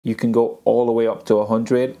You can go all the way up to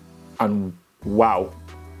 100, and wow,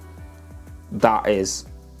 that is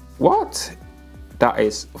what? That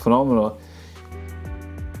is phenomenal.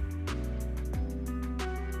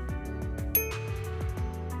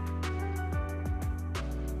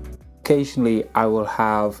 Occasionally I will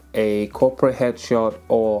have a corporate headshot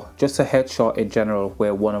or just a headshot in general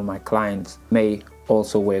where one of my clients may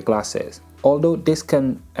also wear glasses. Although this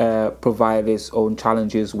can provide its own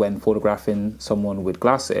challenges when photographing someone with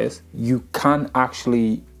glasses, you can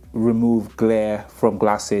actually remove glare from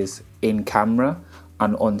glasses in camera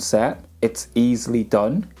and on set. It's easily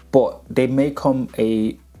done, but there may come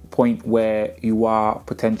a point where you are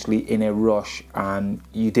potentially in a rush and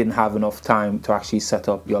you didn't have enough time to actually set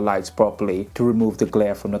up your lights properly to remove the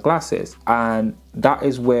glare from the glasses, and that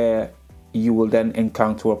is where you will then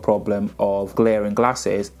encounter a problem of glare in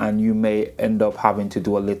glasses, and you may end up having to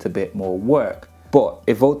do a little bit more work. But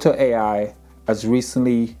Evoto AI has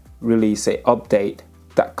recently released an update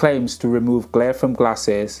that claims to remove glare from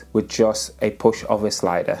glasses with just a push of a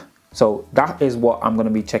slider. So that is what I'm going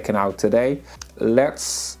to be checking out today.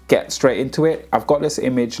 Let's get straight into it. I've got this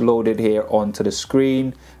image loaded here onto the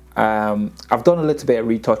screen. I've done a little bit of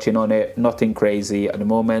retouching on it, nothing crazy at the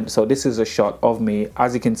moment. So this is a shot of me.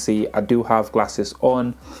 As you can see, I do have glasses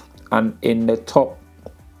on, and in the top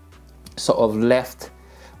sort of left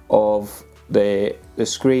of the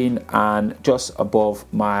screen and just above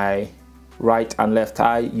my right and left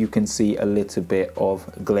eye, you can see a little bit of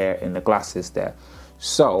glare in the glasses there.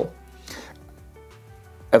 So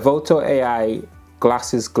Evoto AI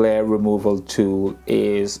glasses glare removal tool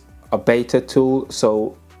is a beta tool,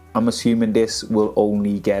 so I'm assuming this will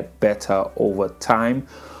only get better over time.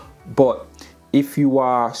 But if you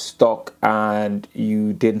are stuck and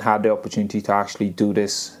you didn't have the opportunity to actually do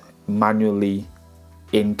this manually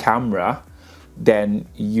in camera, then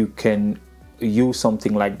you can use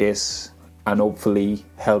something like this and hopefully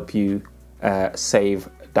help you save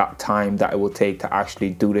that time that it will take to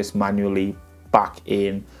actually do this manually back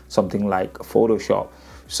in something like Photoshop.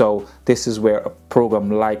 So this is where a program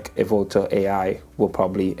like Evoto AI will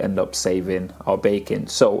probably end up saving our bacon.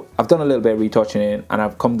 So I've done a little bit of retouching it, and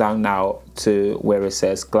I've come down now to where it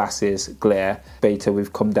says glasses glare beta.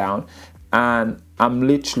 We've come down, and I'm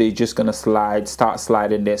literally just gonna start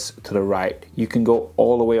sliding this to the right. You can go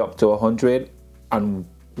all the way up to 100, and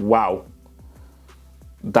wow,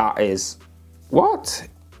 that is what?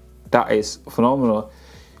 That is phenomenal.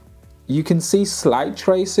 You can see slight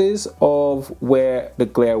traces of where the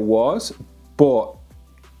glare was, but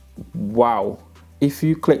wow, if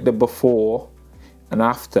you click the before and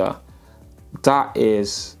after, that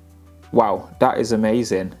is, wow, that is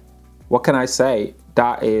amazing. What can I say?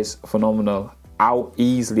 That is phenomenal, how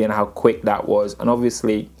easily and how quick that was. And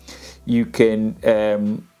obviously you can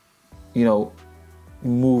you know,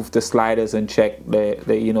 move the sliders and check the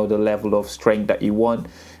level of strength that you want.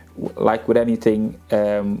 Like with anything,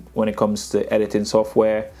 when it comes to editing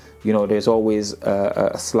software, you know, there's always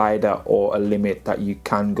a slider or a limit that you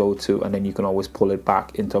can go to, and then you can always pull it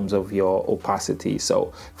back in terms of your opacity.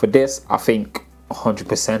 So for this, I think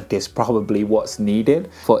 100% is probably what's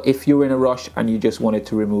needed. For if you're in a rush and you just wanted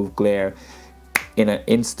to remove glare in an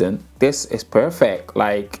instant, this is perfect.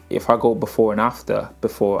 Like if I go before and after.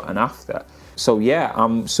 So yeah,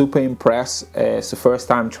 I'm super impressed. It's the first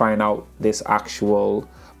time trying out this actual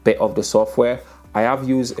bit of the software. I have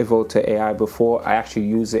used Evoto AI before. I actually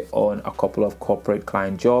use it on a couple of corporate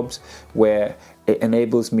client jobs where it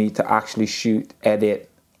enables me to actually shoot, edit,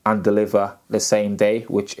 and deliver the same day,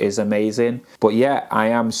 which is amazing. But yeah, I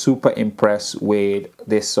am super impressed with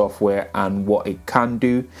this software and what it can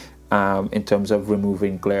do in terms of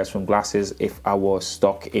removing glares from glasses. If I was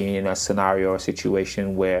stuck in a scenario or a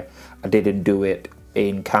situation where I didn't do it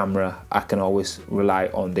in camera, I can always rely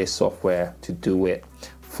on this software to do it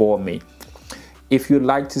for me. If you'd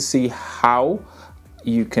like to see how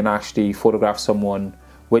you can actually photograph someone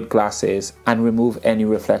with glasses and remove any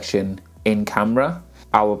reflection in camera,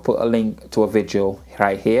 I will put a link to a video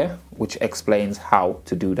right here which explains how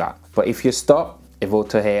to do that. But if you're stuck,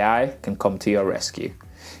 Evoto AI can come to your rescue.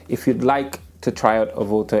 If you'd like to try out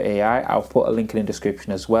Evoto AI, I'll put a link in the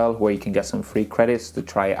description as well, where you can get some free credits to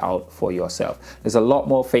try it out for yourself. There's a lot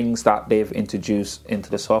more things that they've introduced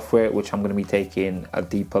into the software, which I'm going to be taking a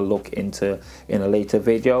deeper look into in a later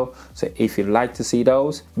video. So if you'd like to see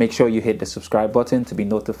those, make sure you hit the subscribe button to be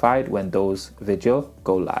notified when those videos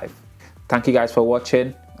go live. Thank you guys for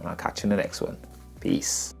watching, and I'll catch you in the next one.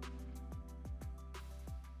 Peace.